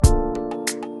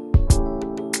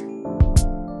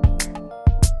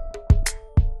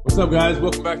up, guys?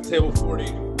 Welcome back to Table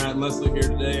 40. Matt and Leslie here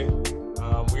today.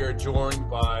 We are joined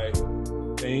by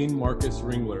Thane Marcus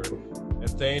Ringler. And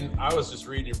Thane, I was just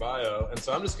reading your bio, and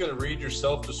so I'm just going to read your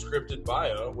self-descripted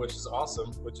bio, which is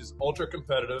awesome, which is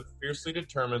ultra-competitive, fiercely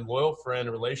determined, loyal friend,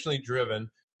 relationally driven,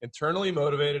 internally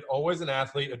motivated, always an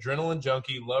athlete, adrenaline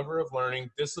junkie, lover of learning,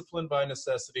 disciplined by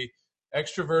necessity,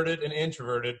 extroverted and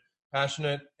introverted,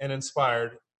 passionate and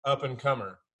inspired,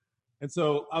 up-and-comer. And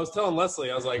so I was telling Leslie,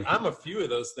 I was like, I'm a few of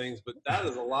those things, but that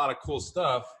is a lot of cool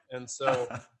stuff. And so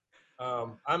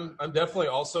I'm definitely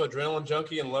also adrenaline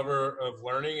junkie and lover of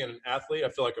learning and an athlete. I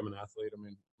feel like I'm an athlete. I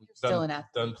mean, still an athlete.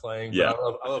 Done playing. Yeah.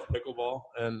 I love pickleball,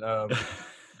 and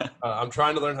I'm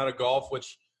trying to learn how to golf,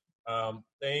 which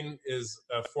Thane is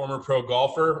a former pro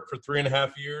golfer for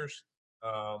 3.5 years.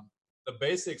 The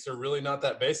basics are really not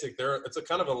that basic. It's a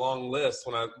kind of a long list.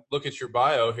 When I look at your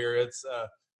bio here, it's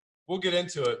we'll get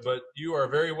into it, but you are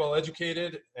very well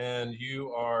educated, and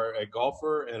you are a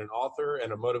golfer and an author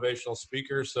and a motivational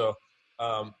speaker. So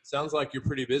sounds like you're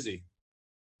pretty busy.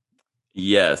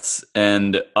 Yes,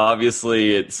 and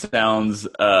obviously it sounds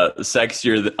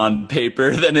sexier on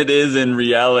paper than it is in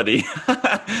reality.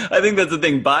 I think that's the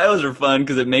thing. Bios are fun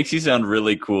because it makes you sound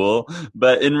really cool,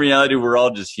 but in reality, we're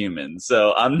all just humans.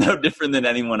 So I'm no different than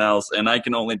anyone else, and I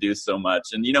can only do so much.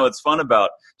 And you know, what's fun about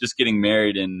just getting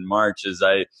married in March is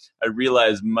I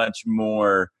realize much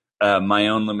more my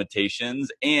own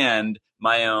limitations and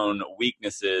my own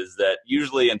weaknesses that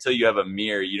usually until you have a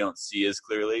mirror, you don't see as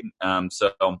clearly.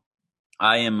 So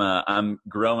I'm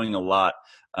growing a lot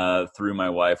through my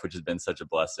wife, which has been such a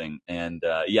blessing. And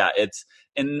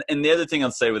and the other thing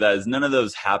I'll say with that is none of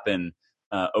those happen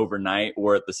overnight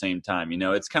or at the same time. You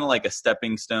know, it's kind of like a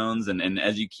stepping stones, and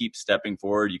as you keep stepping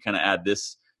forward, you kind of add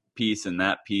this piece and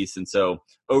that piece. And so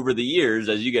over the years,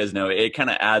 as you guys know, it kind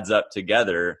of adds up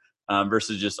together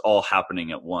versus just all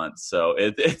happening at once. So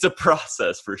it's a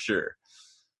process for sure.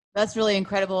 That's really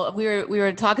incredible. We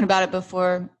were talking about it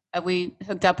before we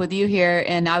hooked up with you here,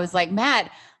 and I was like,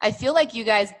 Matt, I feel like you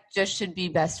guys just should be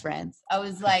best friends. I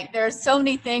was like, there are so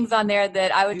many things on there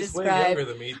that I would He's describe. way younger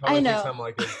than me. I know. Thinks I'm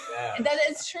like his dad. That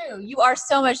is true. You are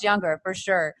so much younger, for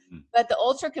sure. But the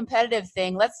ultra competitive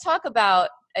thing, let's talk about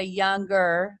a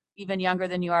younger, even younger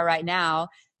than you are right now,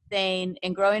 Thane,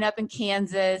 and growing up in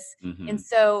Kansas. Mm-hmm. And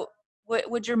so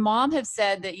would your mom have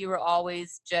said that you were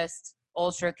always just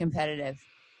ultra competitive?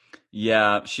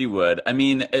 Yeah, she would. I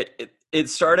mean, it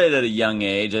started at a young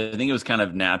age. I think it was kind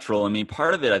of natural. I mean,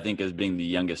 part of it, I think, is being the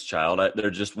youngest child.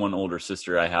 There's just one older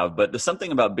sister I have, but there's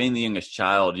something about being the youngest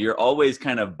child. You're always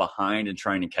kind of behind and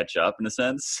trying to catch up in a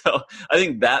sense. So I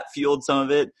think that fueled some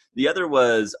of it. The other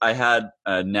was I had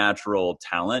a natural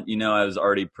talent. You know, I was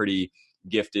already pretty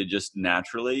gifted just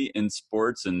naturally in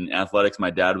sports and athletics.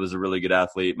 My dad was a really good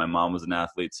athlete. My mom was an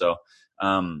athlete. So,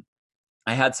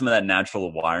 I had some of that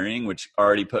natural wiring, which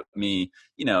already put me,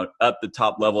 you know, up the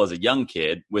top level as a young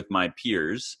kid with my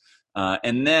peers.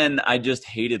 And then I just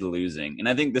hated losing. And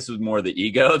I think this was more the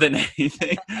ego than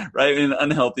anything, right? In an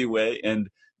unhealthy way. And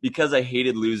because I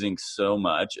hated losing so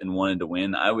much and wanted to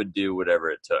win, I would do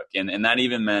whatever it took. And that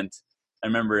even meant, I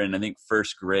remember in, I think,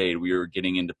 first grade, we were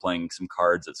getting into playing some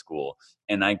cards at school,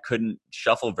 and I couldn't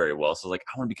shuffle very well. So I was like,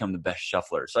 I want to become the best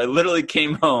shuffler. So I literally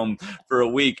came home for a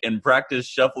week and practiced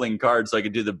shuffling cards so I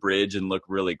could do the bridge and look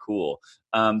really cool.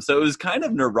 So it was kind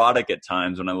of neurotic at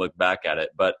times when I look back at it,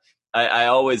 but I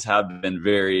always have been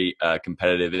very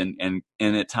competitive and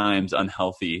at times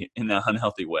unhealthy in an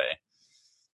unhealthy way.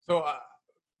 So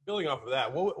building off of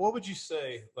that, what would you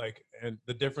say, like, and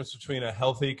the difference between a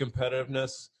healthy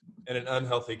competitiveness and an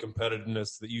unhealthy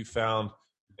competitiveness that you found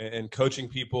in coaching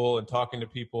people and talking to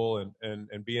people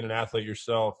and being an athlete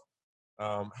yourself?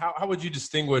 How would you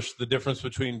distinguish the difference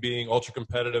between being ultra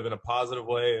competitive in a positive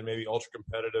way and maybe ultra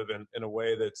competitive in a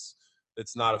way that's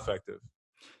not effective?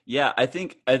 Yeah, I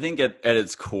think at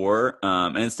its core,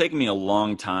 and it's taken me a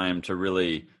long time to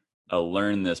really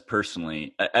learn this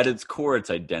personally. At its core, it's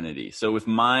identity. So if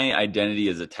my identity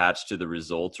is attached to the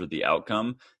results or the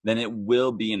outcome, then it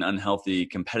will be an unhealthy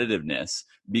competitiveness,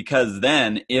 because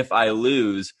then if I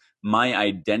lose, my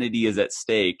identity is at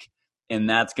stake, and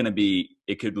that's going to be,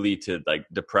 it could lead to like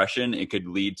depression. It could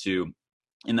lead to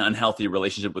an unhealthy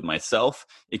relationship with myself.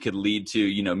 It could lead to,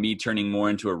 you know, me turning more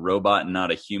into a robot and not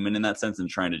a human in that sense, and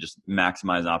trying to just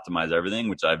maximize and optimize everything,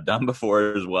 which I've done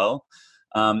before as well.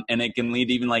 And it can lead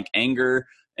to even like anger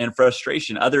and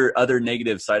frustration, other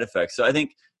negative side effects. So I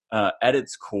think at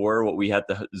its core, what we have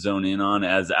to zone in on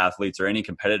as athletes or any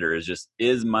competitor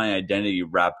is my identity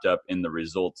wrapped up in the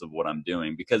results of what I'm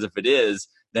doing? Because if it is,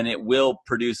 then it will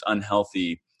produce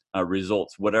unhealthy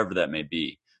results, whatever that may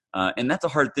be. And that's a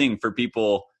hard thing for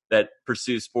people that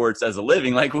pursue sports as a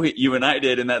living, like you and I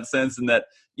did in that sense. And that,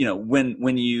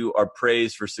 when you are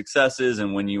praised for successes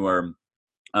and when you are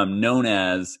known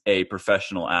as a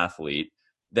professional athlete,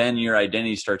 then your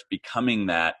identity starts becoming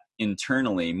that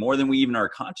internally more than we even are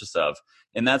conscious of.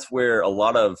 And that's where a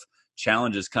lot of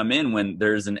challenges come in, when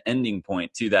there's an ending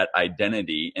point to that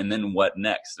identity, and then what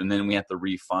next? And then we have to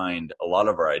refine a lot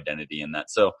of our identity in that.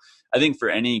 So I think for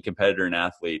any competitor and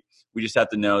athlete, we just have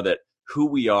to know that who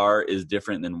we are is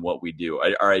different than what we do.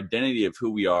 Our identity of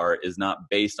who we are is not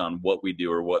based on what we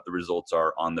do or what the results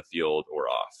are on the field or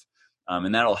off.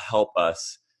 And that'll help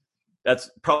us. That's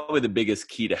probably the biggest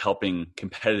key to helping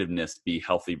competitiveness be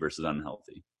healthy versus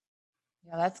unhealthy.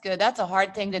 Yeah, that's good. That's a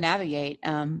hard thing to navigate.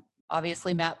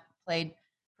 Obviously, Matt played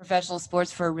professional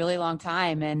sports for a really long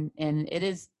time, and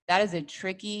that is a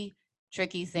tricky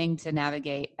thing to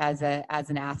navigate as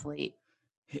an athlete.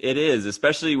 It is,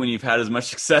 especially when you've had as much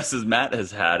success as Matt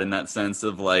has had, in that sense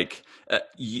of like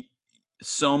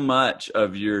so much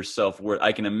of your self-worth.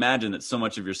 I can imagine that so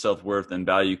much of your self-worth and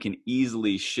value can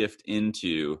easily shift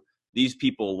into, these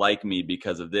people like me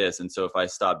because of this, and so if I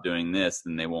stop doing this,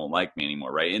 then they won't like me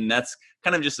anymore, right? And that's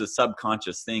kind of just a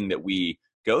subconscious thing that we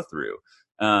go through.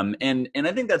 And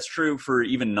I think that's true for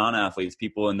even non-athletes,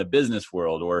 people in the business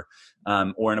world, or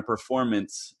in a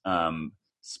performance,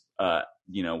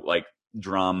 like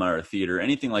drama or theater,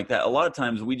 anything like that. A lot of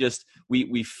times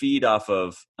we feed off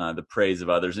of the praise of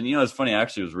others. And it's funny, I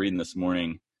actually was reading this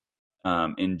morning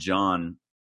in John,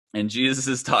 and Jesus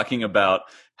is talking about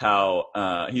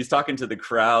how he's talking to the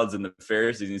crowds and the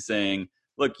Pharisees, and he's saying,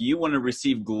 look, you want to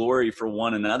receive glory for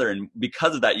one another, and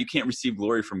because of that, you can't receive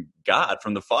glory from God,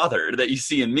 from the Father that you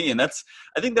see in me. And I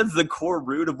think that's the core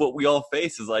root of what we all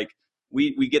face, is like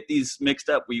we get these mixed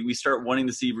up. We start wanting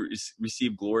to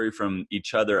receive glory from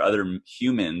each other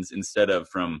humans, instead of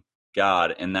from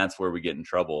God, and that's where we get in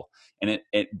trouble. And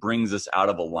it brings us out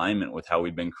of alignment with how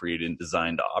we've been created and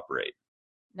designed to operate.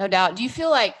 No doubt. Do you feel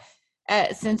like,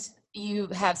 since you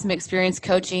have some experience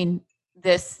coaching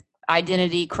this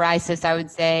identity crisis, I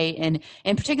would say,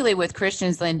 and particularly with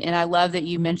Christians, and I love that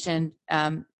you mentioned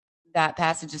that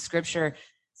passage of scripture.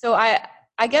 So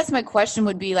I guess my question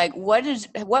would be like,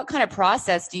 what kind of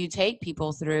process do you take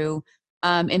people through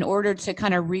in order to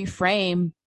kind of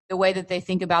reframe the way that they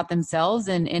think about themselves,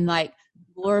 and like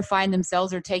glorifying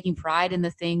themselves or taking pride in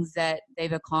the things that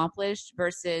they've accomplished,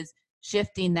 versus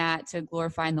shifting that to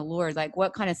glorifying the Lord? Like,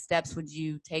 what kind of steps would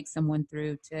you take someone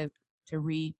through to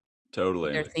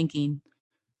totally their thinking?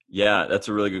 Yeah, that's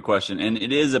a really good question. And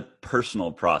it is a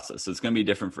personal process. So it's going to be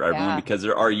different for everyone, because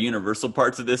there are universal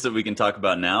parts of this that we can talk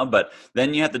about now. But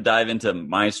then you have to dive into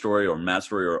my story or Matt's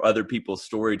story or other people's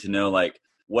story to know, like,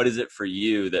 what is it for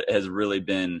you that has really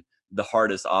been the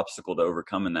hardest obstacle to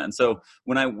overcome in that. And so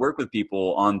when I work with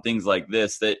people on things like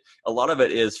this, that a lot of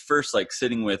it is first like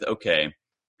sitting with, okay,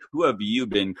 who have you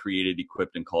been created,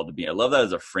 equipped, and called to be? I love that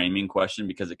as a framing question,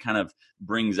 because it kind of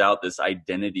brings out this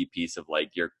identity piece of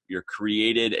like you're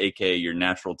created, aka your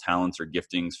natural talents or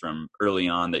giftings from early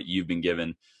on that you've been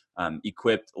given,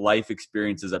 equipped, life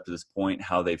experiences up to this point,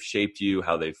 how they've shaped you,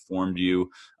 how they've formed you,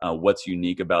 what's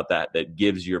unique about that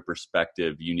gives your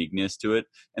perspective uniqueness to it.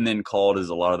 And then called is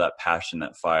a lot of that passion,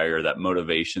 that fire, that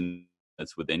motivation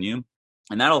that's within you.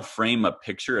 And that'll frame a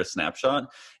picture, a snapshot.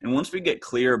 And once we get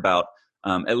clear about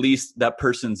at least that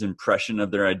person's impression of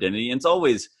their identity. And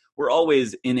we're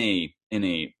always in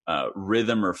a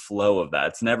rhythm or flow of that.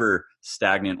 It's never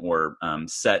stagnant or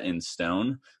set in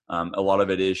stone. A lot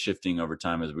of it is shifting over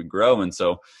time as we grow. And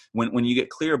so when you get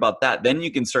clear about that, then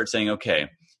you can start saying, okay,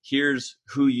 here's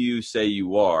who you say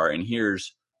you are, and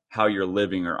here's how you're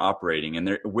living or operating.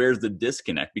 And where's the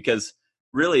disconnect? Because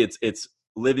really it's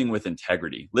living with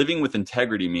integrity. Living with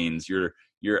integrity means you're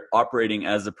operating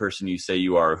as the person you say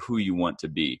you are, who you want to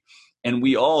be. And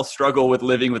we all struggle with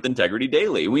living with integrity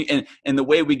daily. And the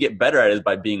way we get better at it is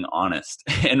by being honest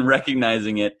and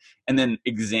recognizing it, and then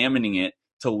examining it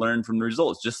to learn from the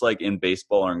results. Just like in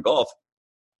baseball or in golf,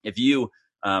 if you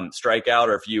strike out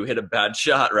or if you hit a bad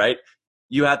shot, right,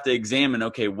 you have to examine,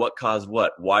 okay, what caused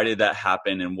what? Why did that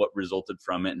happen, and what resulted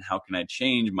from it? And how can I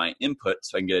change my input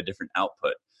so I can get a different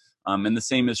output? And the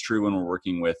same is true when we're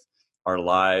working with our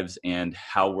lives and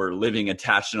how we're living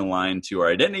attached and aligned to our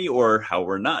identity, or how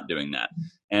we're not doing that.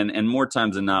 And more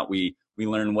times than not, we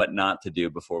learn what not to do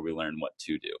before we learn what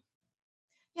to do.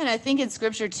 Yeah, and I think in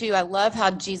scripture too, I love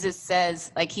how Jesus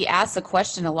says, like, he asks a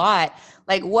question a lot,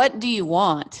 like, what do you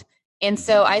want? And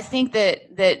so I think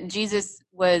that Jesus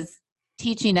was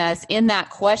teaching us in that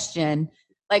question,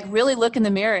 like, really look in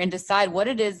the mirror and decide what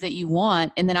it is that you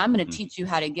want. And then I'm going to teach you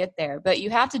how to get there. But you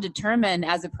have to determine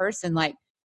as a person, like,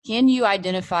 can you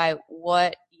identify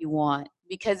what you want?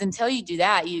 because until you do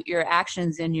that, your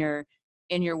actions and your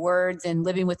words and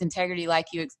living with integrity, like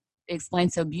you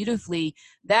explained so beautifully,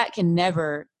 that can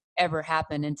never ever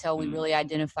happen until we really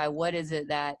identify what is it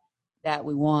that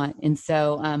we want. And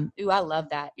so, I love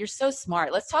that. You're so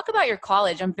smart. Let's talk about your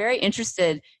college. I'm very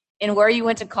interested in where you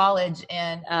went to college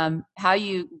and how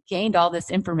you gained all this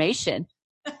information.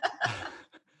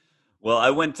 Well,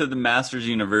 I went to the Masters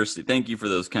University. Thank you for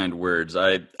those kind words.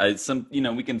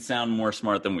 We can sound more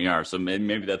smart than we are, so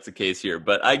maybe that's the case here.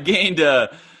 But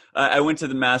I went to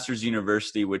the Masters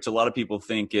University, which a lot of people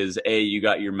think is A, you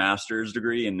got your master's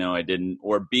degree, and no, I didn't.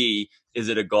 Or B, is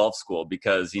it a golf school?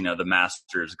 Because, the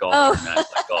Masters golf. Oh.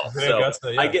 Golf. So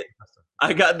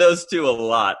I got those two a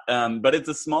lot. But it's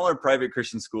a smaller private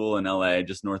Christian school in LA,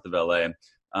 just north of LA.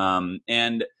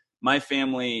 And my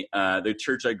family, the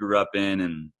church I grew up in,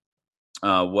 and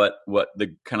what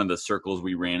the kind of the circles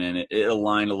we ran in, it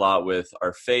aligned a lot with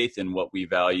our faith and what we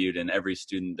valued, and every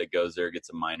student that goes there gets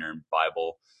a minor in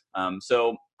Bible.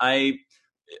 So I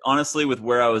honestly, with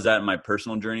where I was at in my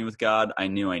personal journey with God, I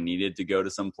knew I needed to go to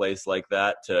some place like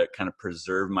that to kind of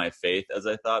preserve my faith, as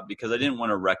I thought, because I didn't want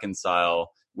to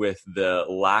reconcile with the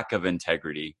lack of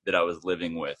integrity that I was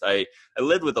living with. I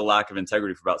lived with a lack of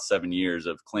integrity for about 7 years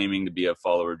of claiming to be a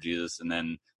follower of Jesus and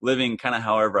then living kind of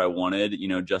however I wanted,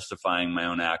 justifying my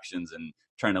own actions and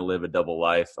trying to live a double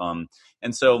life.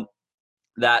 And so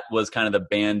that was kind of the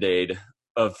Band-Aid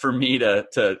for me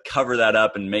to cover that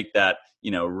up and make that,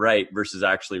 right, versus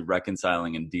actually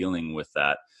reconciling and dealing with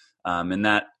that. And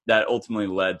that ultimately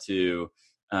led to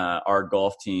our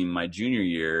golf team. My junior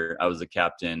year, I was a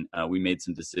captain. We made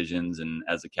some decisions, and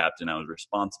as a captain, I was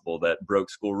responsible that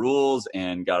broke school rules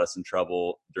and got us in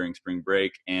trouble during spring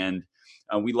break. And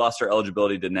we lost our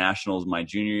eligibility to nationals my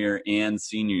junior year and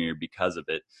senior year because of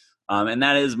it. And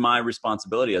that is my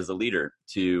responsibility as a leader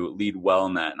to lead well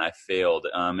in that. And I failed.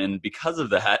 And because of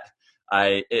that,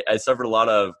 I suffered a lot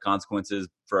of consequences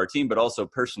for our team, but also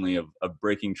personally of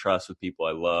breaking trust with people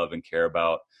I love and care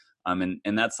about.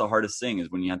 And that's the hardest thing, is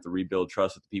when you have to rebuild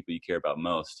trust with the people you care about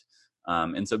most.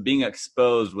 And so being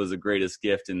exposed was the greatest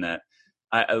gift, in that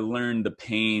I learned the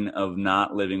pain of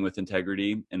not living with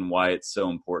integrity and why it's so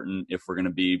important if we're going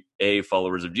to be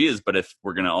followers of Jesus, but if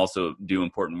we're going to also do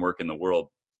important work in the world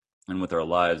and with our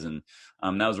lives. And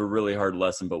that was a really hard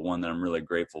lesson, but one that I'm really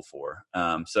grateful for.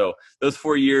 So those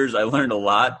 4 years, I learned a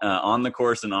lot on the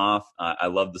course and off. I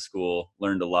loved the school,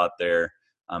 learned a lot there.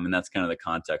 And that's kind of the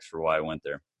context for why I went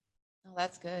there. Oh,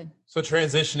 that's good. So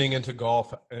transitioning into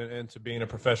golf and into being a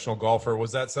professional golfer,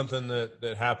 was that something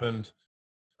that happened?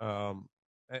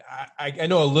 I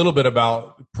know a little bit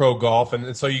about pro golf,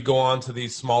 and so you go on to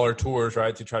these smaller tours,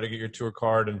 right, to try to get your tour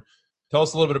card. And tell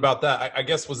us a little bit about that. I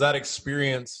guess, was that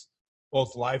experience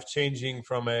both life-changing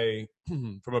from a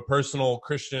personal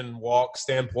Christian walk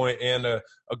standpoint and a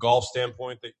golf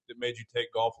standpoint that made you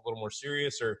take golf a little more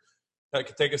serious? Or that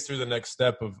could take us through the next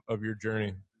step of your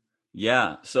journey.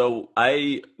 Yeah. So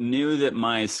I knew that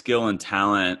my skill and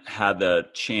talent had the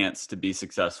chance to be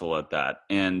successful at that.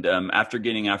 And after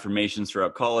getting affirmations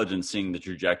throughout college and seeing the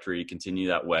trajectory continue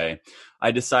that way,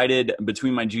 I decided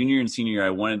between my junior and senior year,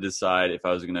 I wanted to decide if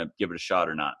I was going to give it a shot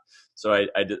or not. So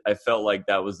I felt like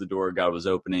that was the door God was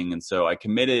opening. And so I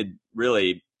committed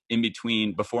really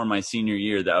before my senior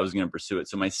year that I was going to pursue it.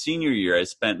 So my senior year, I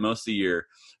spent most of the year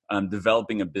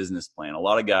developing a business plan. A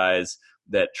lot of guys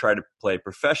that try to play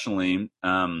professionally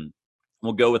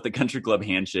will go with the country club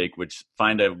handshake, which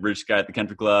find a rich guy at the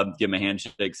country club, give him a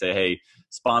handshake, say, hey,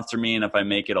 sponsor me, and if I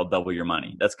make it, I'll double your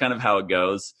money. That's kind of how it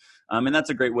goes. And that's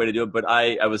a great way to do it. But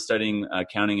I was studying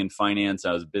accounting and finance.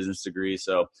 I was a business degree.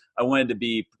 So I wanted to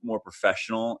be more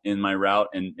professional in my route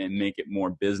and make it more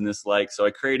business-like. So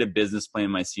I created a business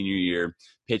plan my senior year,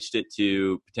 pitched it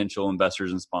to potential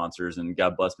investors and sponsors, and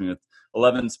God blessed me with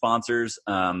 11 sponsors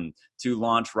to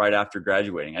launch right after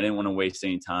graduating. I didn't want to waste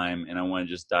any time, and I wanted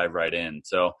to just dive right in.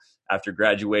 So after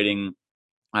graduating,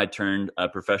 I turned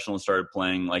professional and started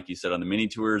playing, like you said, on the mini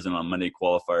tours and on Monday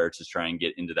qualifier to try and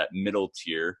get into that middle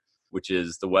tier, which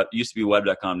is used to be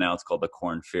web.com. Now it's called the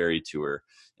Korn Ferry Tour.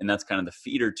 And that's kind of the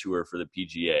feeder tour for the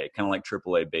PGA, kind of like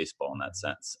AAA baseball in that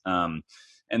sense.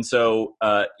 And so,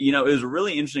 it was a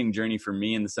really interesting journey for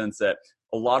me in the sense that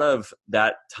a lot of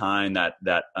that time,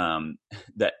 that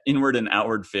inward and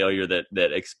outward failure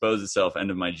that exposed itself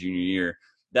end of my junior year,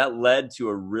 that led to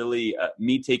a really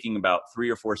me taking about 3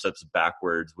 or 4 steps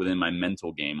backwards within my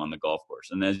mental game on the golf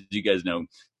course. And as you guys know,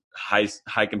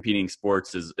 high competing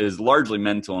sports is largely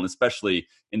mental, and especially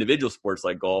individual sports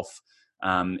like golf,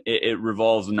 it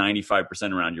revolves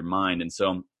 95% around your mind. And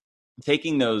so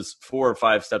taking those 4 or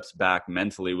 5 steps back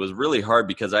mentally was really hard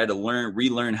because I had to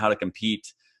relearn how to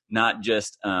compete not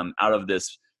just out of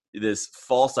this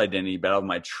false identity, but out of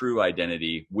my true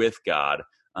identity with God.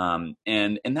 And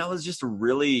that was just a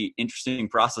really interesting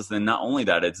process. And not only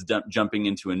that, it's jumping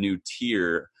into a new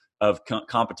tier of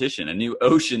competition, a new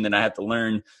ocean that I have to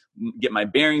learn, get my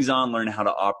bearings on, learn how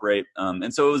to operate.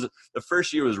 And so the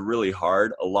first year was really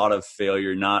hard, a lot of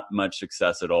failure, not much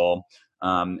success at all.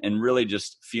 And really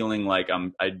just feeling like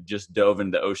I just dove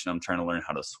into the ocean. I'm trying to learn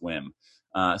how to swim.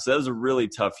 So that was a really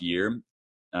tough year.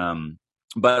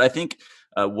 But I think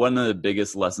one of the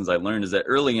biggest lessons I learned is that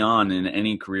early on in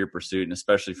any career pursuit, and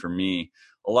especially for me,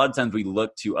 a lot of times we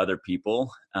look to other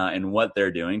people and what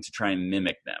they're doing to try and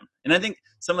mimic them. And I think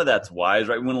some of that's wise,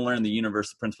 right? We want to learn the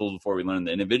universal principles before we learn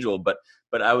the individual. But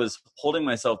I was holding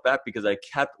myself back because I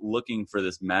kept looking for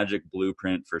this magic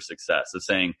blueprint for success of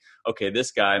saying, okay,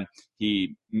 this guy,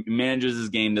 he manages his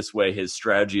game this way. His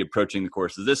strategy approaching the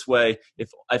course is this way.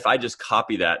 If I just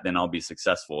copy that, then I'll be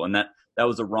successful. And that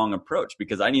was a wrong approach,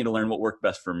 because I need to learn what worked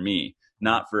best for me,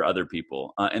 not for other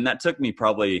people. And that took me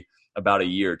probably about a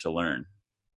year to learn.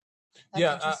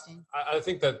 That's I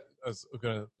think that as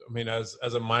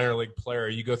a minor league player,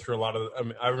 you go through a lot of.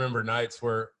 I remember nights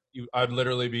where I'd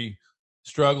literally be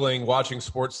struggling watching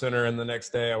SportsCenter, and the next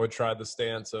day I would try the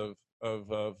stance of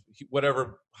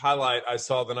whatever highlight I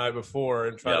saw the night before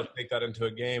and try to take that into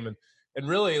a game. And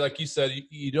really, like you said,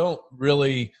 you don't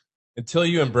really, until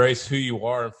you embrace who you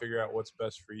are and figure out what's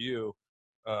best for you.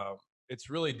 It's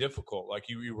really difficult. Like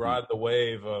you ride the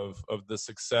wave of the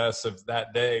success of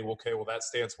that day. Okay, well, that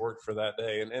stance worked for that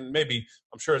day. And maybe,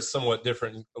 I'm sure it's somewhat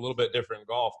different, a little bit different in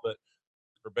golf, but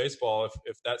for baseball,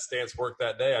 if that stance worked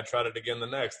that day, I tried it again the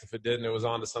next. If it didn't, it was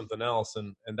on to something else.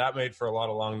 And that made for a lot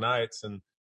of long nights. And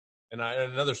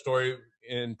another story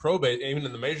in even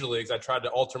in the major leagues, I tried to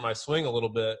alter my swing a little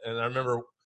bit. And I remember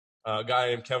a guy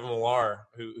named Kevin Millar,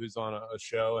 who's on a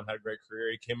show and had a great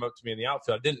career. He came up to me in the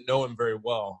outfield. I didn't know him very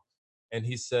well. And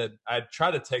he said, I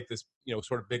tried to take this,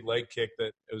 sort of big leg kick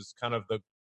that it was kind of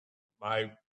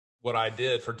what I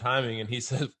did for timing. And he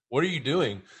said, "What are you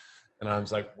doing?" And I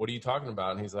was like, "What are you talking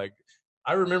about?" And he's like,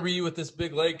 "I remember you with this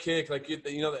big leg kick, like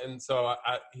And so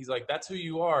he's like, "That's who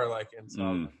you are." Like, and so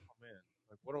I was like, "Oh man,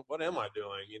 like what am I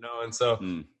doing?" And so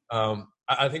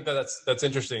I think that's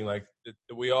interesting. Like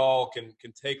that we all can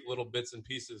take little bits and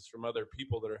pieces from other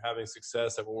people that are having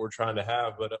success at what we're trying to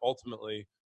have, but ultimately,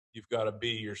 you've got to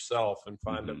be yourself and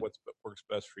find out what works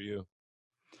best for you.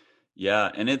 Yeah.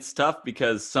 And it's tough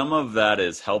because some of that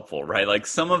is helpful, right? Like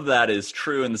some of that is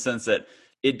true in the sense that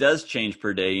it does change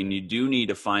per day, and you do need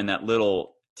to find that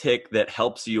little tick that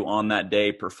helps you on that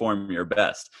day perform your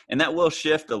best. And that will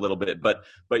shift a little bit, but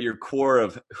your core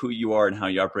of who you are and how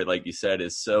you operate, like you said,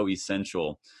 is so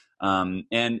essential.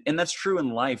 And that's true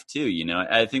in life too.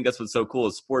 I think that's what's so cool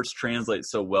is sports translate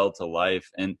so well to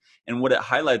life. And what it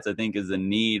highlights, I think, is the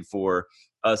need for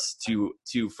us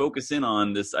to focus in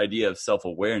on this idea of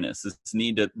self-awareness, this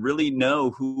need to really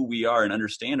know who we are and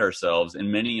understand ourselves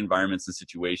in many environments and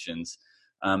situations,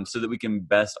 so that we can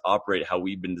best operate how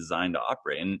we've been designed to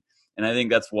operate. And I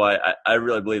think that's why I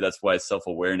really believe that's why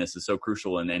self-awareness is so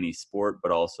crucial in any sport,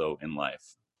 but also in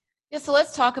life. Yeah, so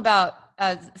let's talk about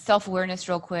self-awareness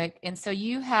real quick. And so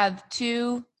you have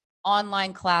 2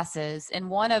 online classes, and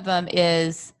one of them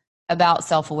is about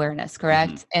self-awareness,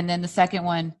 correct? Mm-hmm. And then the second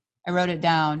one, I wrote it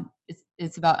down,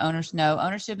 it's about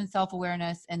ownership and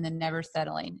self-awareness, and then never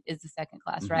settling is the second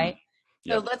class, mm-hmm. right?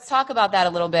 Yep. So let's talk about that a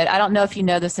little bit. I don't know if you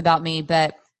know this about me,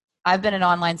 but I've been in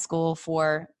online school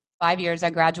for 5 years. I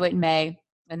graduate in May,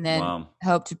 and then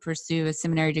hope to pursue a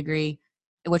seminary degree,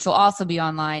 which will also be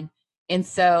online. And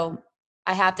so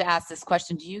I have to ask this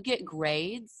question. Do you get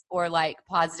grades or like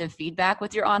positive feedback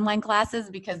with your online classes?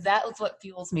 Because that is what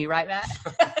fuels me, right, Matt?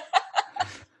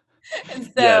 And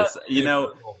so yes,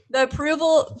 the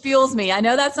approval fuels me. I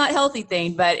know that's not a healthy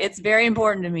thing, but it's very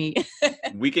important to me.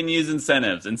 We can use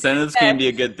incentives. Incentives can be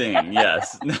a good thing.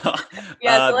 Yes. No.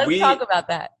 Yeah, so let's talk about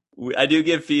that. I do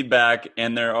give feedback,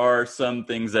 and there are some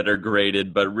things that are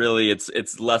graded, but really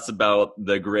it's less about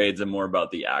the grades and more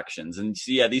about the actions. And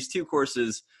so, yeah, these 2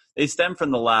 courses, they stem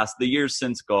from the years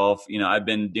since golf. I've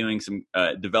been doing some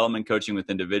development coaching with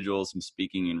individuals, some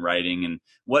speaking and writing. And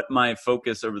what my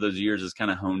focus over those years is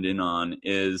kind of honed in on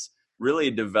is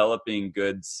really developing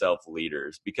good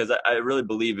self-leaders, because I really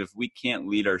believe if we can't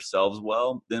lead ourselves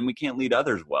well, then we can't lead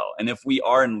others well. And if we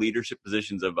are in leadership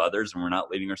positions of others and we're not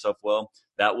leading ourselves well,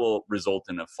 that will result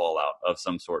in a fallout of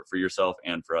some sort for yourself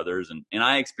and for others. And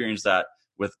I experienced that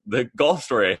with the golf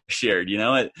story I shared.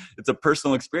 It's a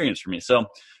personal experience for me. So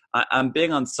I'm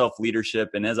big on self-leadership.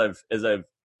 And as I've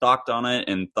thought on it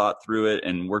and thought through it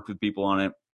and worked with people on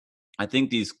it, I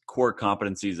think these core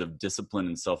competencies of discipline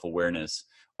and self-awareness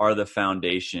are the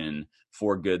foundation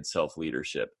for good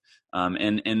self-leadership.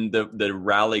 And the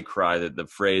rally cry, that the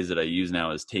phrase that I use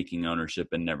now is taking ownership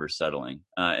and never settling.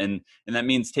 And that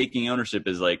means taking ownership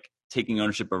is like taking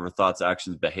ownership of our thoughts,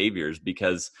 actions, behaviors,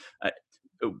 because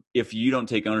if you don't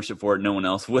take ownership for it, no one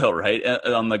else will, right?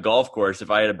 On the golf course,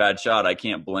 if I had a bad shot, I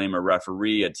can't blame a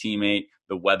referee, a teammate,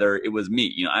 the weather. It was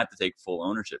me. I have to take full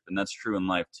ownership. And that's true in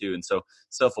life too. And so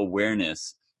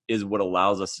self-awareness is what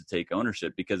allows us to take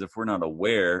ownership, because if we're not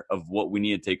aware of what we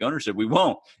need to take ownership, we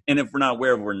won't. And if we're not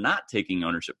aware of what we're not taking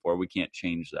ownership for, we can't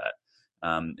change that.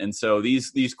 And so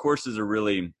these courses are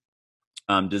really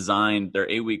designed, they're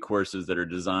 8-week courses that are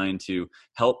designed to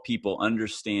help people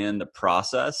understand the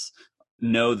process,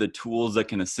 know the tools that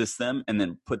can assist them, and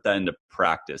then put that into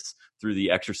practice through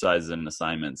the exercises and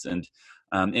assignments. And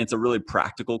it's a really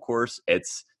practical course.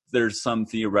 There's some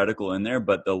theoretical in there,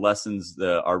 but the lessons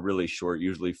are really short,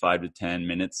 usually 5 to 10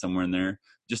 minutes, somewhere in there,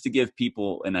 just to give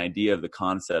people an idea of the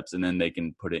concepts, and then they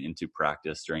can put it into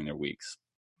practice during their weeks.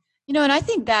 And I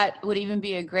think that would even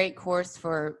be a great course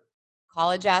for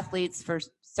college athletes for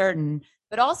certain,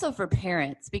 but also for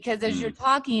parents, because as you're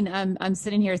talking, I'm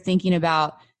sitting here thinking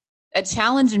about a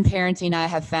challenge in parenting I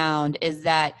have found is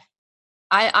that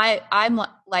I'm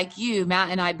like you, Matt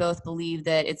and I both believe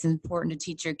that it's important to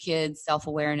teach your kids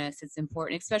self-awareness. It's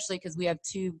important, especially because we have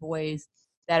 2 boys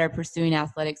that are pursuing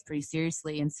athletics pretty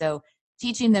seriously. And so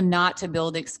teaching them not to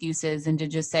build excuses and to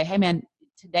just say, hey man,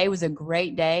 today was a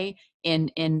great day,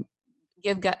 and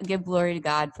give glory to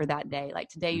God for that day. Like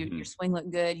today, your swing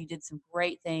looked good. You did some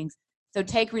great things. So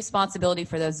take responsibility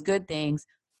for those good things,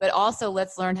 but also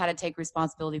let's learn how to take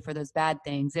responsibility for those bad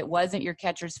things. It wasn't your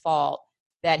catcher's fault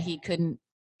that he couldn't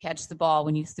catch the ball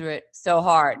when you threw it so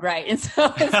hard, right? And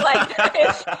so it's like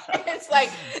it's like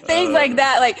things like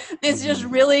that. Like it's just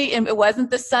really, it wasn't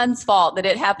the sun's fault that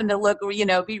it happened to look,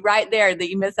 be right there that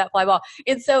you missed that fly ball.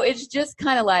 And so it's just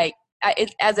kind of like,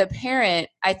 as a parent,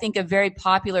 I think a very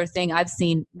popular thing I've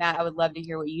seen, Matt, I would love to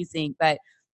hear what you think, but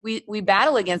we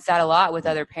battle against that a lot with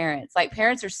other parents. Like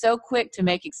parents are so quick to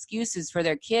make excuses for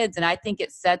their kids, and I think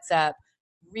it sets up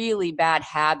really bad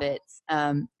habits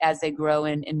as they grow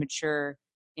and mature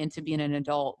into being an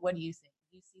adult. What do you think?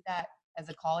 Do you see that as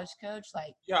a college coach?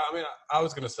 Yeah, I mean, I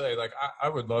was going to say, I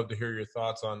would love to hear your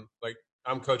thoughts on,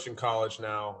 I'm coaching college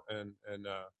now, and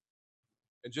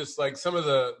just like some of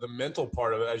the mental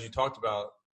part of it, as you talked about,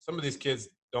 some of these kids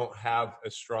don't have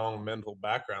a strong mental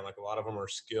background. Like a lot of them are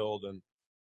skilled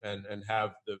and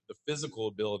have the physical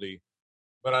ability.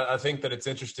 But I think that it's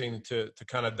interesting to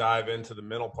kind of dive into the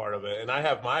mental part of it. And I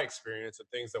have my experience and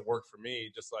things that work for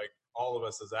me, just like all of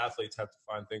us as athletes have to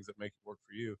find things that make it work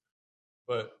for you.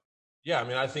 But yeah, I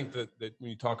mean, I think that when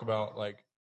you talk about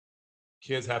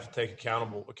kids have to take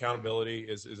accountability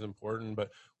is important. But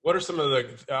what are some of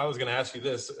I was going to ask you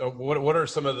this, what are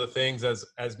some of the things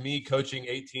as me coaching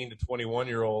 18 to 21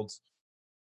 year olds,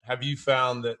 have you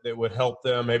found that would help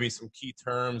them, maybe some key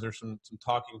terms or some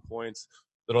talking points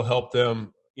that'll help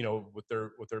them, with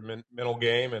their mental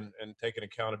game and taking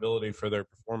accountability for their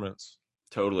performance?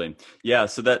 Totally. Yeah.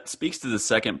 So that speaks to the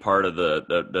second part of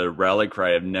the rally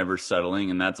cry of never settling.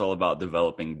 And that's all about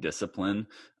developing discipline.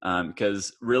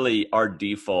 Because really our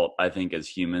default, I think, as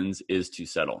humans is to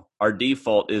settle. Our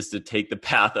default is to take the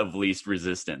path of least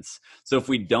resistance. So if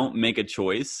we don't make a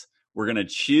choice, we're going to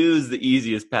choose the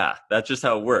easiest path. That's just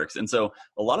how it works. And so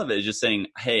a lot of it is just saying,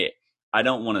 hey, I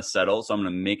don't want to settle, so I'm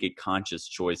going to make a conscious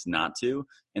choice not to.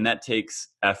 And that takes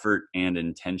effort and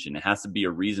intention. It has to be a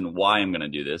reason why I'm going to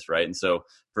do this, right? And so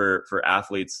for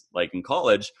athletes like in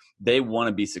college, they want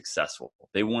to be successful.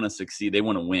 They want to succeed. They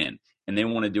want to win. And they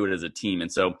want to do it as a team.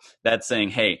 And so that's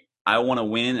saying, hey, I want to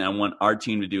win, and I want our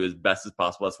team to do as best as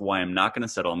possible. That's why I'm not going to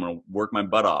settle. I'm going to work my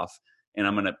butt off, and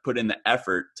I'm going to put in the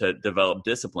effort to develop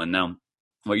discipline. Now,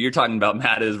 what you're talking about,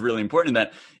 Matt, is really important,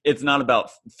 that it's not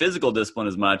about physical discipline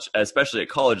as much, especially at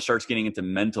college. It starts getting into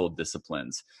mental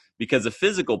disciplines, because the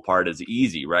physical part is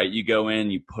easy, right? You go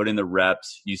in, you put in the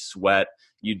reps, you sweat,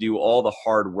 you do all the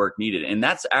hard work needed. And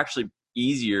that's actually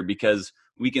easier because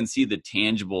we can see the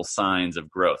tangible signs of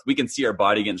growth. We can see our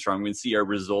body getting strong. We can see our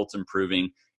results improving.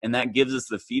 And that gives us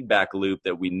the feedback loop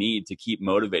that we need to keep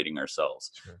motivating ourselves.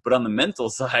 Sure. But on the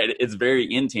mental side, it's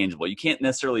very intangible. You can't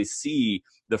necessarily see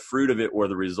the fruit of it or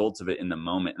the results of it in the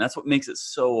moment. And that's what makes it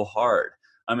so hard.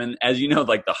 I mean, as you know,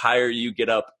 like the higher you get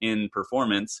up in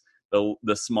performance,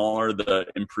 the smaller the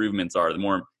improvements are, the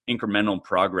more incremental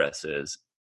progress is.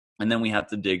 And then we have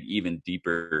to dig even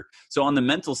deeper. So on the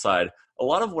mental side, a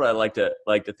lot of what I like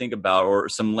to think about, or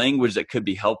some language that could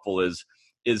be helpful, is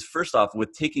first off,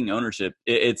 with taking ownership,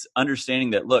 it's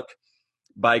understanding that, look,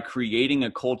 by creating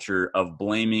a culture of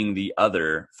blaming the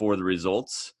other for the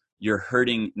results, you're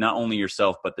hurting not only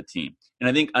yourself, but the team. And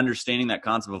I think understanding that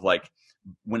concept of like,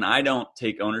 when I don't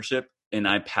take ownership and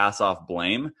I pass off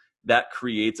blame, that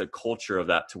creates a culture of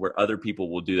that to where other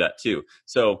people will do that too.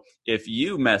 So if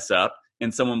you mess up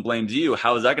and someone blames you,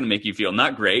 how is that going to make you feel?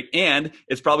 Not great. And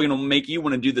it's probably going to make you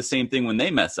want to do the same thing when they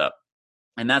mess up.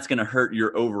 And that's going to hurt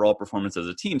your overall performance as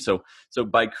a team. So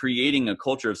by creating a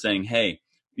culture of saying, hey,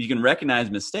 you can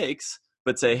recognize mistakes,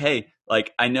 but say, hey,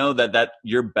 like, I know that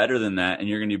you're better than that and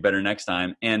you're going to do better next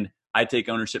time. And I take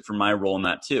ownership for my role in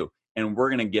that too. And we're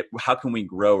going to how can we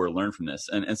grow or learn from this?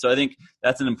 And so I think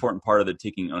that's an important part of the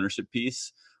taking ownership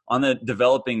piece. On the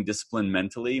developing discipline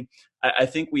mentally, I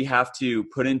think we have to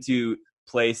put into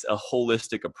place a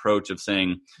holistic approach of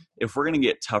saying, if we're going to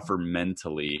get tougher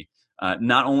mentally,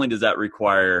 not only does that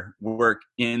require work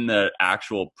in the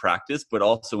actual practice, but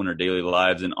also in our daily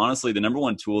lives. And honestly, the number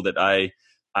one tool that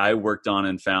I worked on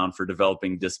and found for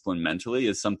developing discipline mentally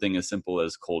is something as simple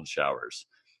as cold showers.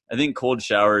 I think cold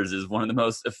showers is one of the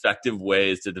most effective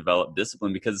ways to develop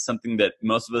discipline because it's something that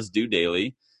most of us do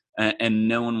daily and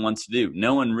no one wants to do.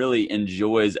 No one really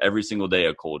enjoys every single day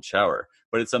a cold shower,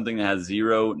 but it's something that has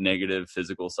zero negative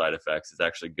physical side effects. It's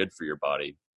actually good for your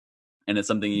body. And it's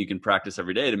something you can practice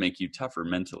every day to make you tougher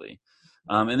mentally.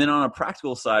 And then on a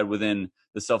practical side within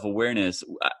the self-awareness,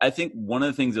 I think one of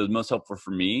the things that was most helpful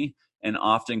for me and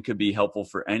often could be helpful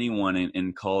for anyone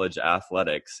in college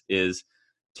athletics is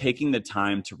taking the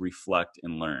time to reflect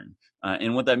and learn.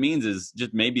 And what that means is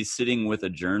just maybe sitting with a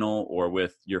journal or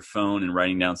with your phone and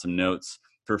writing down some notes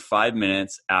for 5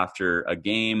 minutes after a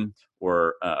game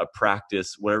or a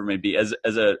practice, whatever it may be. As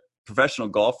a professional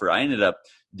golfer, I ended up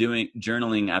doing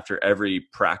journaling after every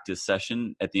practice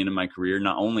session at the end of my career,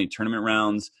 not only tournament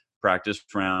rounds, practice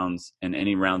rounds, and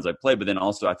any rounds I played, but then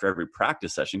also after every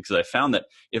practice session, because I found that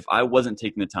if I wasn't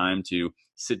taking the time to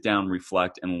sit down,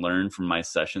 reflect, and learn from my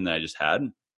session that I just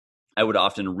had, I would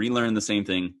often relearn the same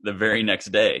thing the very next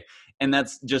day. And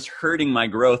that's just hurting my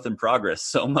growth and progress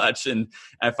so much. And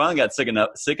I finally got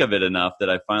sick of it enough that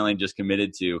I finally just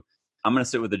committed to, I'm going to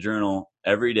sit with a journal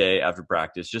every day after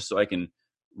practice, just so I can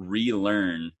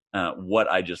relearn what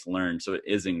I just learned. So it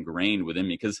is ingrained within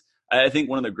me. Because I think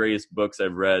one of the greatest books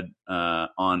I've read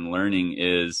on learning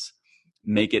is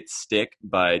Make It Stick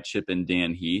by Chip and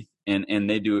Dan Heath. And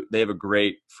they have a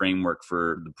great framework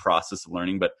for the process of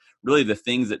learning, but really the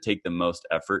things that take the most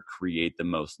effort create the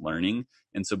most learning.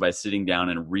 And so by sitting down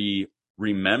and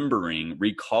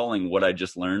recalling what I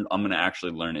just learned, I'm going to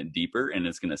actually learn it deeper and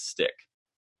it's going to stick.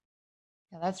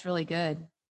 Yeah, that's really good.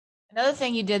 Another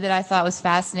thing you did that I thought was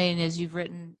fascinating is you've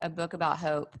written a book about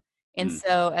hope. And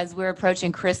so as we're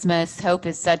approaching Christmas, hope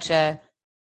is such a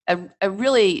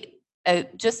really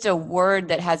just a word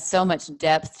that has so much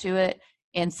depth to it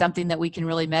and something that we can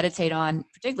really meditate on,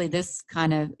 particularly this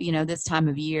kind of, this time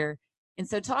of year. And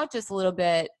so talk to us a little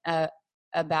bit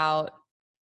about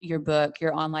your book,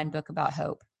 your online book about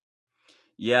hope.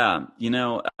 Yeah.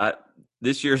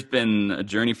 This year's been a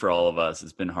journey for all of us.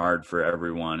 It's been hard for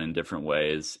everyone in different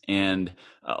ways. And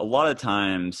a lot of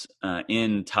times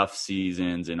in tough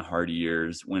seasons, in hard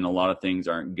years, when a lot of things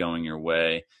aren't going your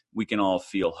way, we can all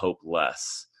feel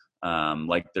hopeless,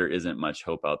 like there isn't much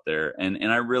hope out there.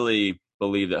 And I really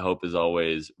believe that hope is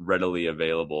always readily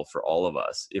available for all of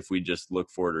us if we just look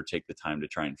for it or take the time to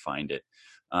try and find it.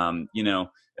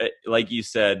 Like you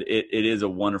said, it is a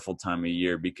wonderful time of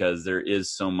year because there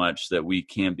is so much that we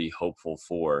can be hopeful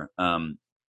for,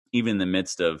 even in the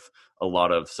midst of a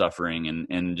lot of suffering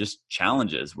and just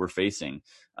challenges we're facing.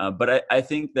 But I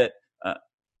think that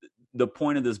the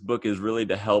point of this book is really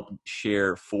to help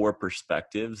share 4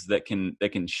 perspectives that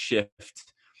can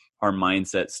shift our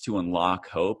mindsets to unlock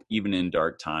hope, even in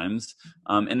dark times.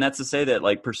 And that's to say that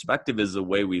like perspective is the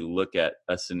way we look at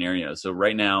a scenario. So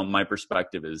right now, my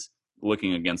perspective is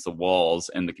looking against the walls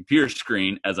and the computer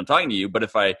screen as I'm talking to you. But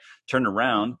if I turn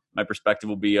around, my perspective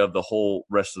will be of the whole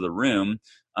rest of the room.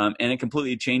 And it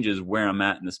completely changes where I'm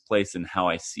at in this place and how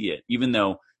I see it, even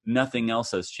though nothing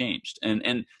else has changed.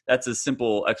 And that's a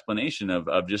simple explanation of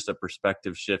just a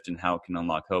perspective shift and how it can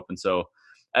unlock hope. And so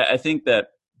I think that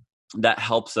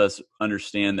helps us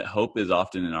understand that hope is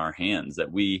often in our hands,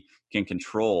 that we can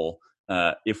control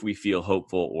if we feel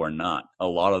hopeful or not a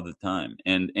lot of the time.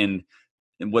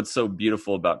 And what's so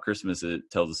beautiful about Christmas is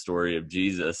it tells the story of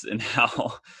Jesus and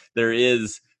how there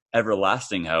is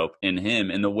everlasting hope in him,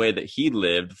 and the way that he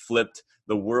lived flipped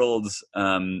the world's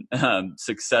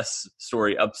success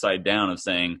story upside down, of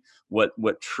saying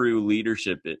what true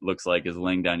leadership it looks like is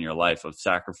laying down your life, of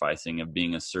sacrificing, of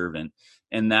being a servant.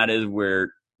 And that is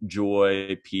where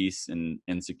joy, peace, and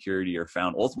security are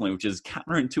found ultimately, which is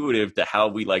counterintuitive to how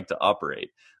we like to operate.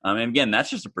 And again, that's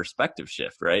just a perspective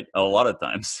shift, right? A lot of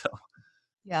times. So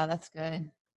Yeah, that's good.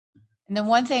 And then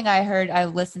one thing I heard, I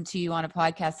listened to you on a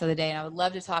podcast the other day, and I would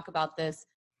love to talk about this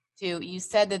too. You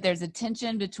said that there's a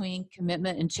tension between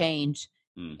commitment and change.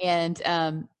 And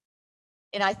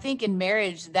I think in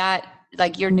marriage that,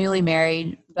 like, you're newly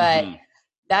married, but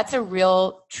that's a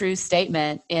real true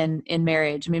statement in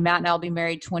marriage. I mean, Matt and I'll be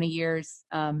married 20 years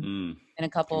in a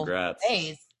couple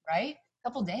days, right? A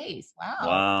couple days.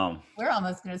 Wow. We're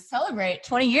almost going to celebrate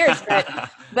 20 years.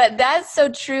 But that's so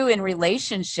true in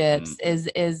relationships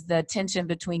is the tension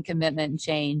between commitment and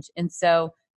change. And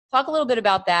so talk a little bit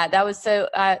about that. That was so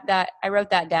that I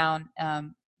wrote that down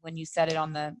when you said it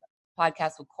on the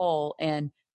podcast with Cole,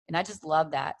 and I just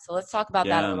love that. So let's talk about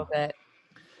that a little bit.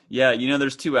 Yeah,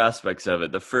 there's two aspects of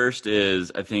it. The first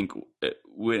is, I think,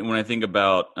 when I think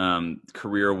about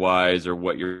career-wise or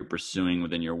what you're pursuing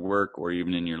within your work or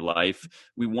even in your life,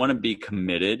 we want to be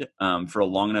committed for a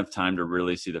long enough time to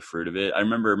really see the fruit of it. I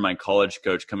remember my college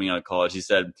coach coming out of college, he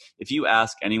said, if you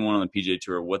ask anyone on the PGA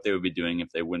Tour what they would be doing if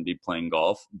they wouldn't be playing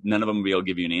golf, none of them will be able to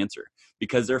give you an answer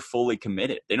because they're fully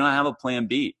committed. They don't have a plan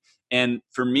B. And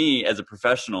for me as a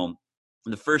professional,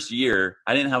 the first year,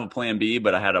 I didn't have a plan B,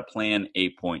 but I had a plan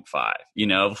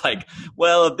 8.5, like,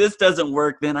 well, if this doesn't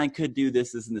work, then I could do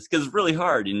this, and this, because it's really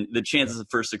hard. And the chances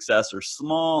for success are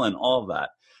small and all of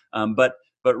that. But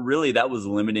really that was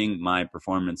limiting my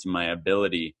performance and my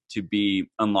ability to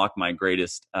unlock my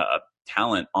greatest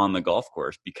talent on the golf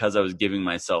course because I was giving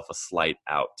myself a slight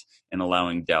out and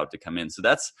allowing doubt to come in. So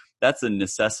that's a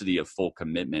necessity of full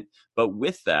commitment. But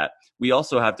with that, we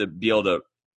also have to be able to,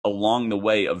 along the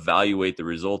way, evaluate the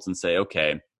results and say,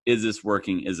 okay, is this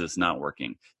working? Is this not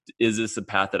working? Is this a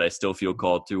path that I still feel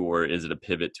called to, or is it a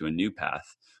pivot to a new path?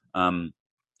 And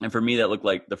for me, that looked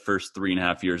like the first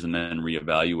 3.5 years and then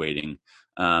reevaluating.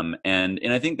 And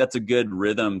I think that's a good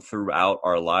rhythm throughout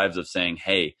our lives of saying,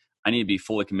 hey, I need to be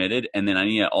fully committed. And then I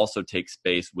need to also take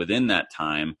space within that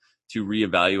time to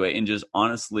reevaluate and just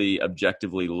honestly,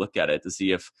 objectively look at it to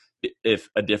see if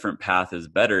a different path is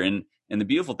better. And the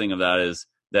beautiful thing of that is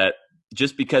that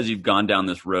just because you've gone down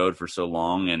this road for so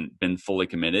long and been fully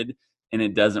committed and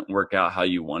it doesn't work out how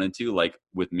you wanted to, like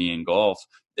with me in golf,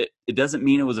 it doesn't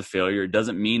mean it was a failure. It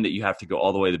doesn't mean that you have to go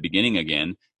all the way to the beginning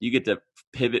again. You get to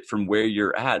pivot from where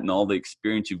you're at and all the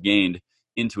experience you've gained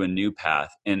into a new path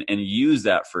and use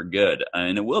that for good.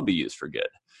 And it will be used for good.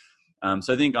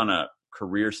 So I think on a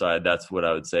career side, that's what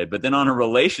I would say. But then on a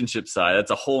relationship side,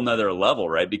 that's a whole nother level,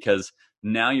 right? Because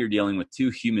now you're dealing with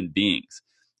two human beings.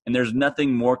 And there's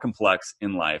nothing more complex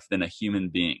in life than a human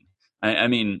being. I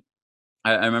mean,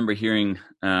 I remember hearing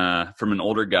from an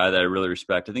older guy that I really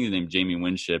respect. I think his name's Jamie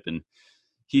Winship. And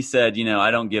he said,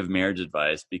 I don't give marriage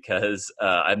advice because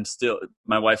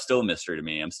my wife's still a mystery to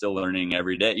me. I'm still learning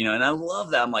every day, and I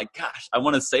love that. I'm like, gosh, I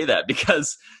want to say that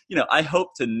because, I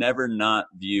hope to never not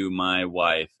view my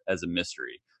wife as a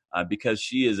mystery because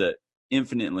she is an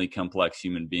infinitely complex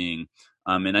human being.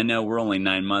 And I know we're only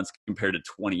 9 months compared to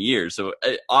 20 years. So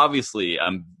obviously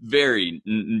I'm very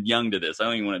young to this. I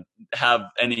don't even want to have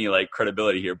any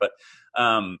credibility here, but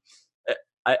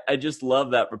I just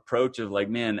love that approach of like,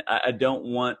 man, I don't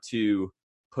want to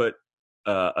put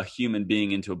a human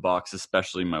being into a box,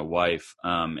 especially my wife.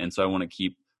 And so I want to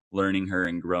keep learning her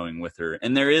and growing with her.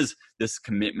 And there is this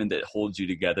commitment that holds you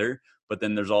together, but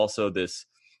then there's also this,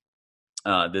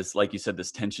 like you said,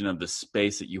 this tension of the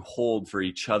space that you hold for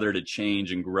each other to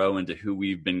change and grow into who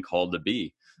we've been called to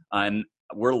be. And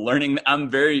we're learning. I'm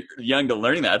very young to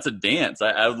learning that. It's a dance.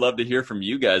 I would love to hear from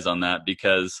you guys on that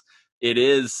because it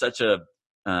is such a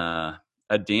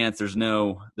dance. There's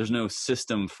no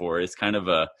system for it. It's kind of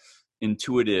a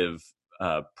intuitive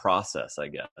process, I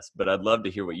guess. But I'd love to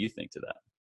hear what you think to that.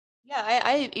 Yeah,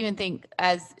 I even think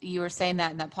as you were saying that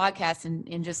in that podcast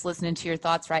and just listening to your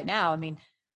thoughts right now, I mean,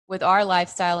 with our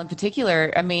lifestyle in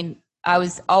particular, I mean, I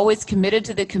was always committed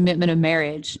to the commitment of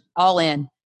marriage, all in.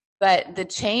 But the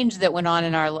change that went on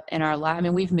in our life, I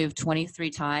mean, we've moved 23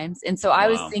 times. And so I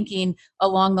was thinking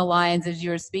along the lines as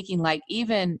you were speaking, like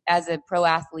even as a pro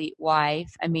athlete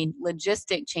wife, I mean,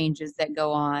 logistic changes that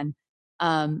go on,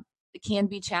 it can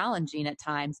be challenging at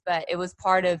times, but it was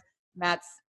part of Matt's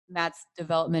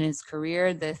development in his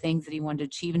career, the things that he wanted to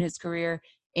achieve in his career.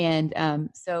 And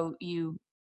so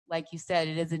like you said,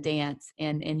 it is a dance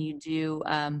and you do,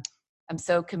 I'm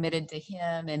so committed to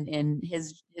him and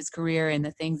his career and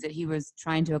the things that he was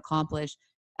trying to accomplish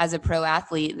as a pro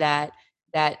athlete that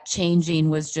changing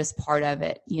was just part of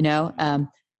it,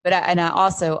 but I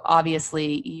also,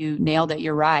 obviously you nailed it.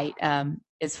 You're right.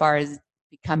 As far as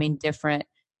becoming different,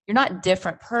 you're not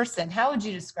different person. How would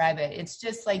you describe it? It's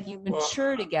just like you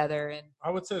mature together. And I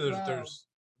would say there's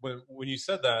when you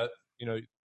said that, you know,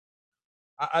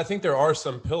 I think there are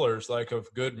some pillars like of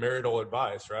good marital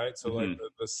advice, right? So like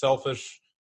the selfish,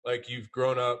 like you've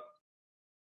grown up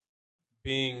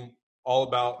being all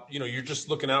about, you know, you're just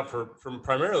looking out from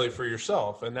primarily for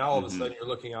yourself, and now all of a sudden you're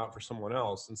looking out for someone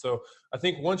else. And so I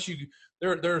think once you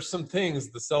there are some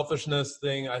things, the selfishness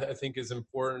thing I think is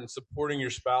important. Supporting your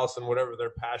spouse and whatever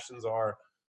their passions are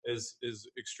is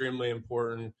extremely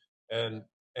important, and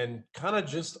kind of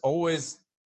just always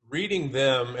reading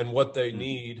them and what they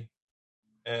need,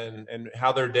 and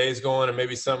how their day's going, and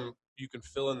maybe some you can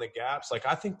fill in the gaps. Like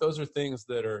I think those are things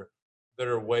that are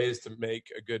ways to make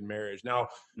a good marriage. Now,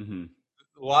 a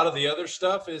lot of the other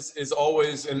stuff is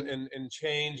always in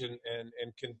change, and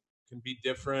can be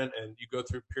different, and you go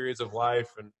through periods of life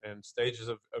and stages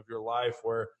of your life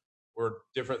where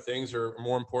different things are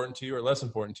more important to you or less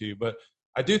important to you. But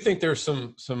I do think there's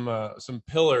some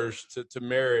pillars to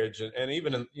marriage, and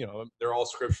even you know, they're all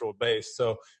scriptural based.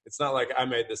 So it's not like I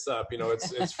made this up. You know,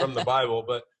 it's from the Bible.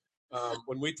 But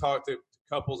when we talk to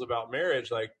couples about marriage,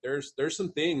 like there's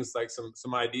some things, like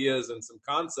some ideas and some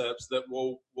concepts that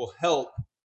will help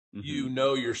you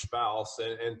know your spouse,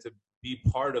 and to be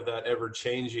part of that ever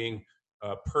changing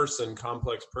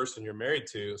complex person you're married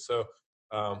to. So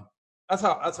that's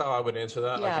how I would answer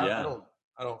that. Yeah. Like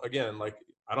I don't again, like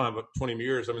I don't have 20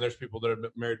 years. I mean, there's people that have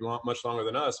been married much longer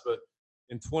than us, but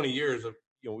in 20 years of,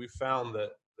 you know, we found that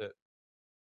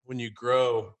when you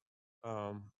grow,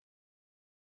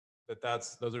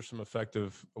 those are some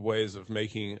effective ways of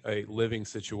making a living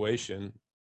situation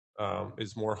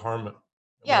is more harmony.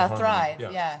 Thrive.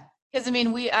 Yeah. Because I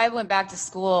mean, I went back to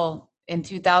school in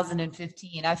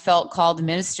 2015. I felt called to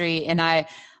ministry, and I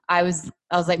was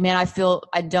like, man,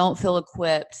 I don't feel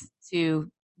equipped to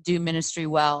do ministry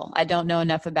well. I don't know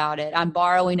enough about it. I'm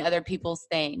borrowing other people's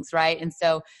things, right? And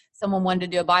so someone wanted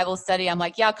to do a Bible study. I'm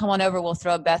like, yeah, come on over. We'll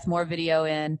throw a Beth Moore video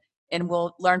in, and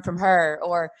we'll learn from her,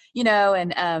 or, you know,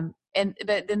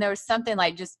 but then there was something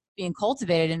like just being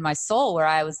cultivated in my soul where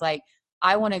I was like,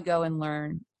 I want to go and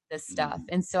learn this stuff.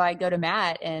 And so I go to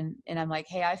Matt and I'm like,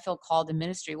 hey, I feel called to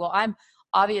ministry. Well, I'm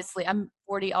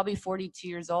 40, I'll be 42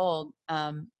 years old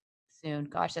soon.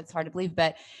 Gosh, that's hard to believe,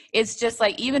 but it's just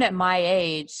like, even at my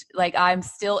age, like I'm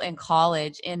still in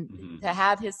college, and to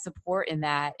have his support in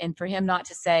that, and for him not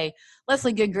to say,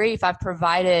 Leslie, good grief, I've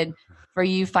provided for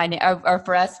you or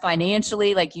for us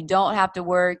financially. Like, you don't have to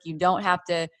work. You don't have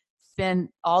to spend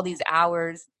all these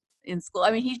hours in school.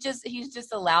 I mean, he's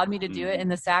just allowed me to do it,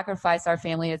 and the sacrifice our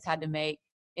family has had to make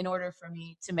in order for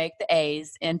me to make the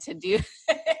A's and to do,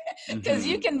 because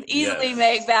you can easily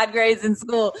make bad grades in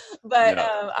school, but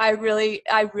I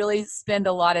really spend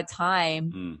a lot of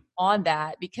time on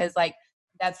that, because like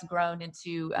that's grown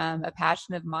into a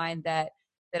passion of mine that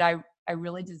I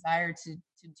really desire to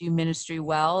do ministry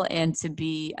well, and to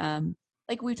be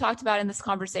like we talked about in this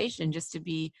conversation, just to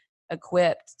be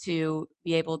equipped to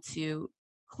be able to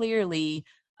clearly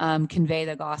convey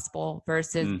the gospel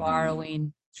versus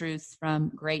borrowing truths from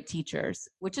great teachers,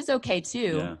 which is okay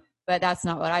too, but that's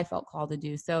not what I felt called to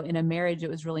do. So in a marriage, it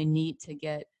was really neat to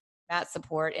get that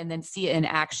support and then see it in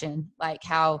action, like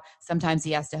how sometimes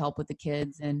he has to help with the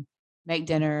kids and make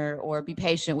dinner or be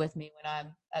patient with me when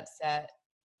I'm upset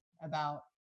about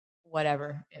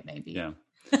whatever it may be. Yeah.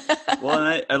 Well,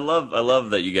 and I love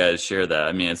that you guys share that.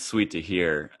 I mean, it's sweet to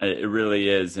hear. It really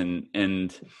is.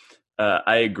 And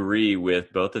I agree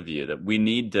with both of you that we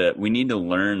need to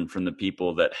learn from the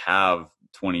people that have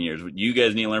 20 years. You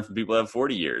guys need to learn from people that have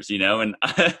 40 years, you know, and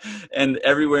and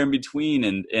everywhere in between.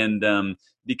 And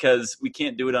because we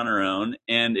can't do it on our own.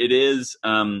 And it is,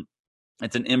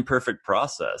 it's an imperfect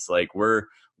process. Like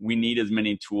we need as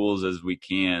many tools as we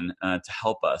can to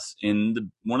help us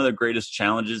in one of the greatest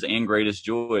challenges and greatest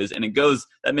joys. And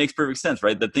that makes perfect sense,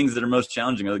 right? The things that are most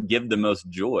challenging give the most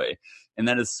joy. And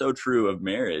that is so true of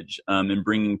marriage, and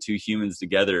bringing two humans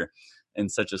together in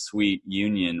such a sweet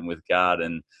union with God.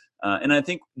 And I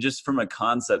think just from a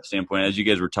concept standpoint, as you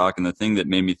guys were talking, the thing that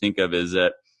made me think of is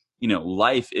that, you know,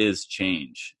 life is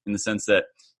change, in the sense that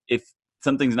if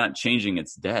something's not changing,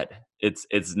 it's dead.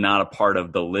 It's not a part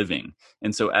of the living.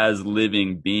 And so as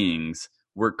living beings,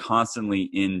 we're constantly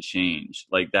in change.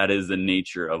 Like, that is the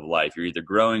nature of life. You're either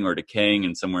growing or decaying,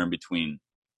 and somewhere in between.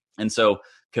 And so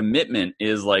commitment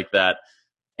is like that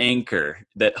anchor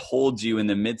that holds you in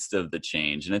the midst of the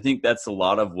change. And I think that's a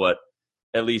lot of what,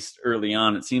 at least early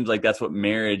on, it seems like that's what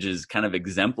marriage is kind of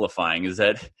exemplifying, is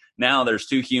that now there's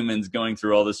two humans going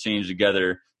through all this change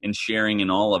together and sharing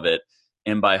in all of it.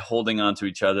 And by holding on to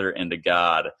each other and to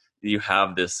God, you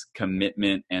have this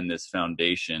commitment and this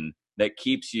foundation that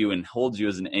keeps you and holds you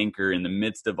as an anchor in the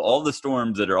midst of all the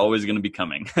storms that are always going to be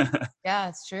coming. Yeah,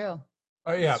 it's true.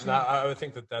 Oh yeah, no, I would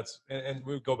think that's, and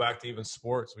we would go back to even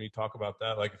sports when you talk about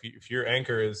that. Like if your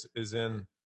anchor is in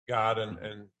God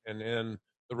and in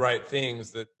the right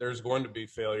things, that there's going to be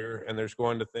failure and there's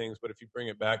going to things, but if you bring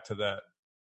it back to that,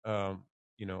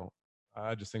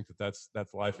 I just think that's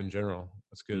life in general.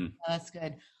 That's good. That's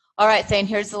good. All right, Thane,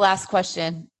 here's the last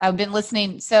question. I've been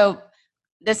listening. So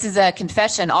this is a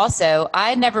confession also.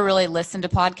 I never really listened to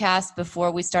podcasts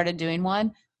before we started doing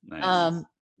one. Nice.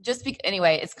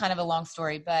 Anyway, it's kind of a long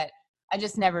story, but I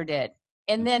just never did.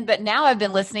 But now I've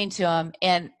been listening to them,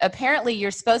 and apparently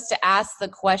you're supposed to ask the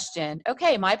question,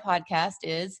 okay, my podcast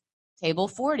is Table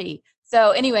 40.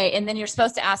 So anyway, and then you're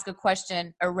supposed to ask a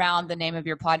question around the name of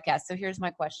your podcast. So here's my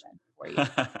question for you.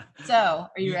 So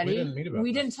are you ready?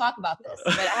 We didn't talk about this,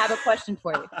 but I have a question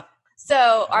for you.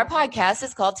 So our podcast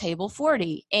is called Table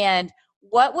 40. And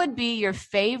what would be your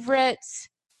favorite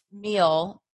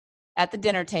meal at the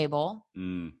dinner table?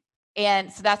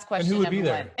 And so that's question number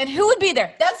one. And who would be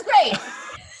there? That's great.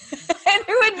 And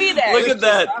who would be there? Look at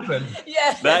that.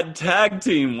 Yes. That tag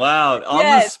team. Wow. On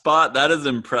the spot. That is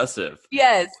impressive.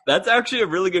 Yes. That's actually a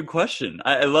really good question.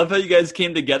 I love how you guys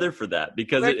came together for that,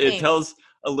 because it tells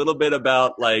a little bit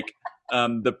about like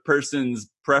the person's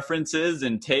preferences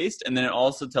and taste. And then it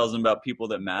also tells them about people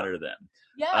that matter to them.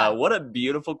 Yeah. What a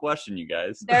beautiful question, you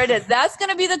guys. There it is. That's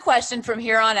going to be the question from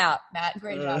here on out. Matt,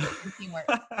 great job. Teamwork.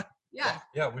 Yeah.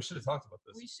 Yeah, we should have talked about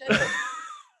this. We should have.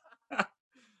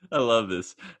 I love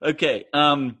this. Okay.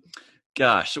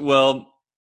 Gosh. Well,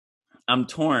 I'm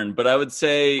torn, but I would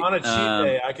say on a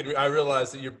cheat day, I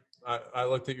realized that I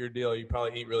looked at your deal. You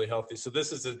probably eat really healthy. So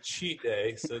this is a cheat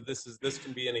day. So this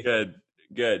can be anything.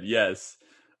 Good. Yes.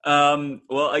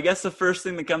 Well, I guess the first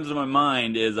thing that comes to my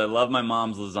mind is I love my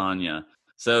mom's lasagna.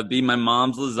 So it'd be my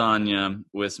mom's lasagna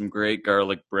with some great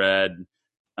garlic bread.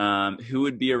 Who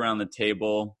would be around the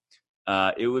table?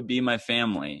 It would be my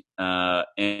family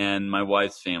and my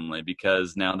wife's family,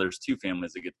 because now there's two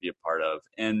families I get to be a part of.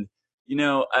 And,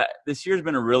 this year's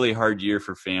been a really hard year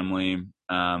for family.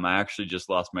 I actually just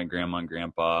lost my grandma and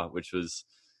grandpa, which was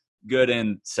good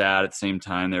and sad at the same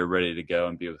time. They were ready to go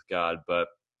and be with God. But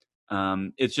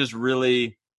it's just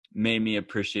really made me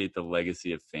appreciate the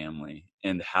legacy of family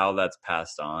and how that's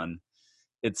passed on.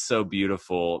 It's so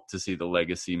beautiful to see the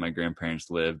legacy my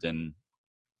grandparents lived, and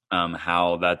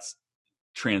how that's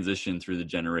transitioned through the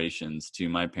generations to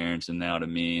my parents and now to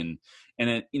me. And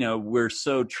it, we're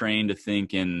so trained to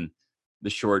think in the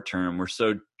short term. We're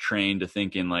so trained to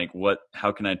think in like,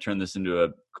 how can I turn this into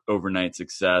a overnight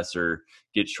success or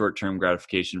get short-term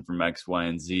gratification from X, Y,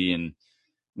 and Z. And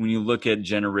when you look at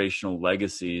generational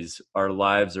legacies, our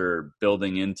lives are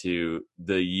building into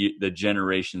the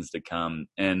generations to come.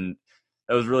 And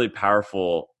that was really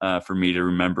powerful for me to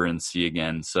remember and see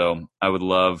again. So I would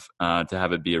love to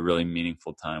have it be a really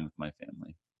meaningful time with my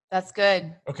family. That's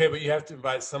good. Okay, but you have to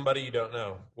invite somebody you don't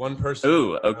know. One person.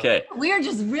 Ooh, okay. We are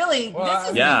just really, this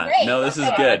is yeah, great. no, this is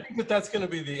good. I think that's going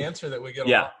to be the answer that we get a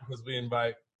lot, because we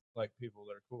invite like people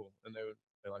that are cool and they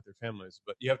like their families.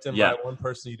 But you have to invite one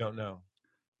person you don't know.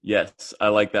 Yes, I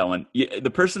like that one. The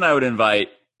person I would invite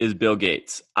is Bill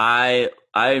Gates.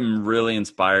 I'm really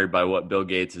inspired by what Bill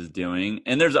Gates is doing.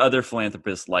 And there's other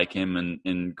philanthropists like him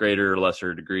in greater or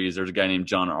lesser degrees. There's a guy named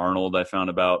John Arnold I found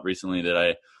about recently that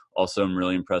I also am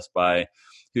really impressed by,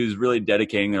 who's really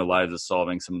dedicating their lives to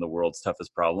solving some of the world's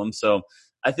toughest problems. So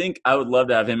I think I would love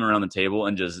to have him around the table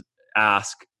and just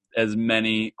ask as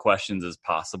many questions as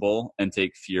possible and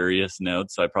take furious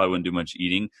notes. So I probably wouldn't do much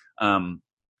eating.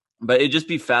 But it'd just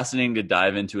be fascinating to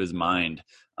dive into his mind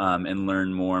and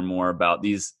learn more and more about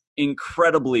these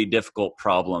incredibly difficult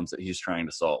problems that he's trying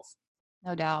to solve.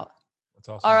 No doubt. That's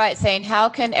awesome. All right, Thane, how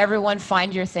can everyone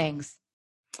find your things?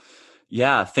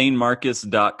 Yeah,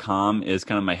 ThaneMarcus.com is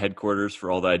kind of my headquarters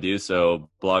for all that I do. So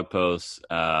blog posts,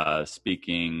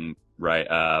 speaking,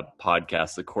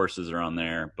 podcasts, the courses are on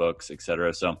there, books,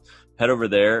 etc. So head over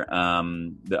there.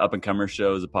 The Up and Comer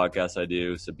Show is a podcast I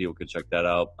do, so people could check that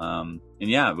out. And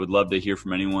yeah, I would love to hear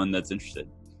from anyone that's interested.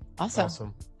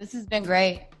 Awesome. This has been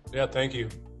great. Yeah, thank you.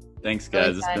 Thanks,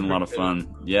 guys. It's been a lot of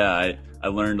fun. Yeah, I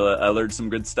learned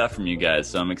some good stuff from you guys,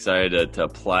 so I'm excited to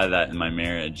apply that in my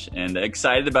marriage, and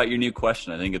excited about your new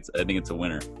question. I think it's a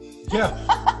winner. Yeah,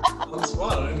 on the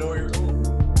spot. I didn't know where you were going.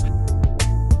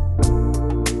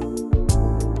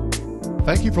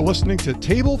 Thank you for listening to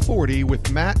Table 40 with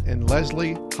Matt and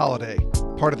Leslie Holiday,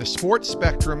 part of the Sports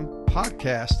Spectrum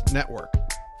Podcast Network.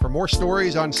 For more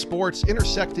stories on sports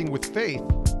intersecting with faith,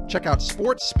 check out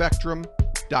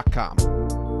sportsspectrum.com.